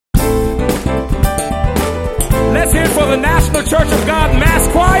Let's hear it for the National Church of God Mass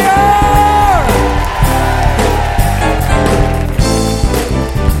Choir.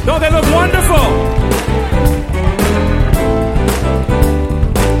 Don't they look wonderful?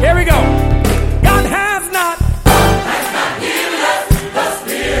 Here we go. God has not given us the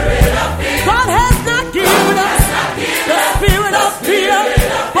spirit of fear. God has not given us the spirit of fear,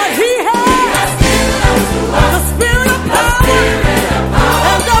 but He has given us the spirit of power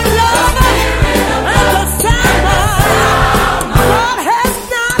and of love and of sound mind. God has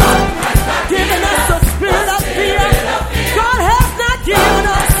not given us the spirit of fear. God has not given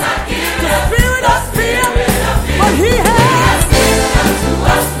us the spirit of fear, but He has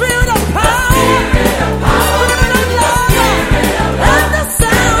the spirit of power, spirit of love, and the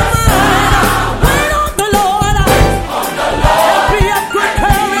sound mind. Wait on the Lord, and be of good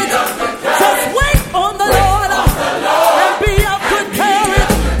courage. Just wait on the Lord, and be of good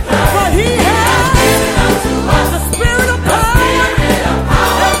courage, for He has the spirit of power,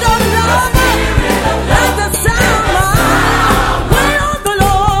 and of love, and the sound mind. Wait on the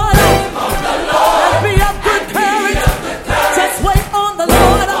Lord, and be of good courage. Just wait on the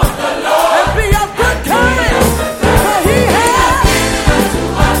Lord, and be of good courage, for He has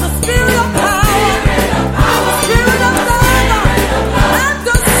the spirit of power, the spirit of love, and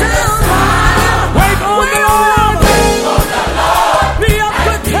the sound mind. Wait on the Lord, be of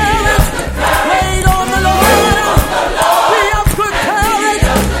good courage. Wait on the Lord, be of good courage,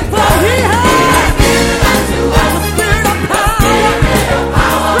 for He has the spirit of power,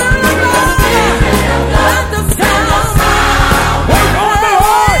 spirit of love, and the sound mind. Wait on the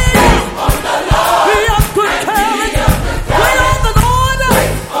Lord, be of good courage. Wait on the Lord,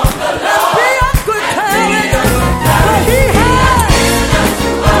 and be of good courage, for He has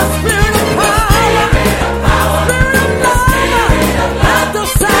the spirit of power, spirit of love, and the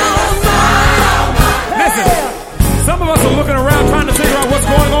sound mind. Listen, some of us are looking around trying to figure out what's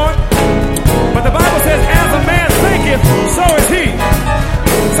going on, but the Bible says, as a man thinketh, so is he.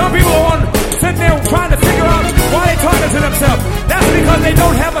 Some people are sitting there trying to figure out why they're talking to themselves. That's because they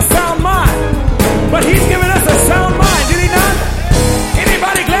don't have a sound mind. But He's given us a sound mind, did He not?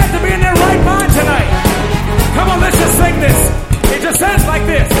 Anybody glad to be in their right mind tonight? Come on, let's just sing this. It just says like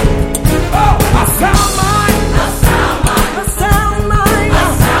this. Oh, a sound mind. A sound mind. A sound mind. A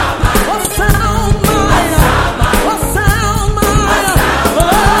sound mind. A sound mind. A sound mind. A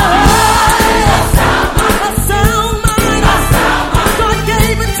sound mind. A sound mind. A sound mind. God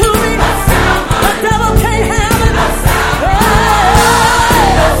gave it to me. A sound mind. The devil can't have it. A sound mind.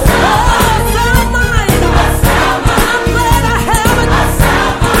 A sound mind. A sound mind. I'm glad I have it. A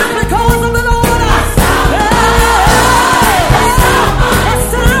sound mind. Because of the Lord. A sound mind. A sound mind. A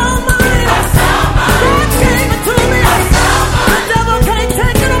sound mind. A sound mind. God gave it to me. A sound mind. The devil can't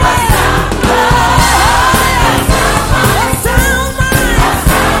take it away. A sound mind. A sound mind. A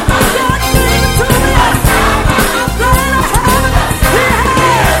sound mind. God gave it to me. A sound mind. I'm glad I have it. He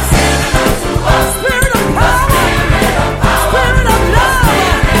has spirit of power, spirit of love,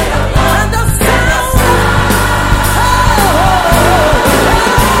 and the sound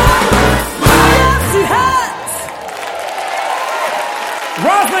Yes, He has.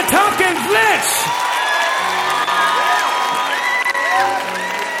 Rosalind Tompkins Lynch.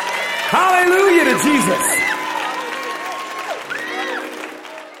 Hallelujah to Jesus.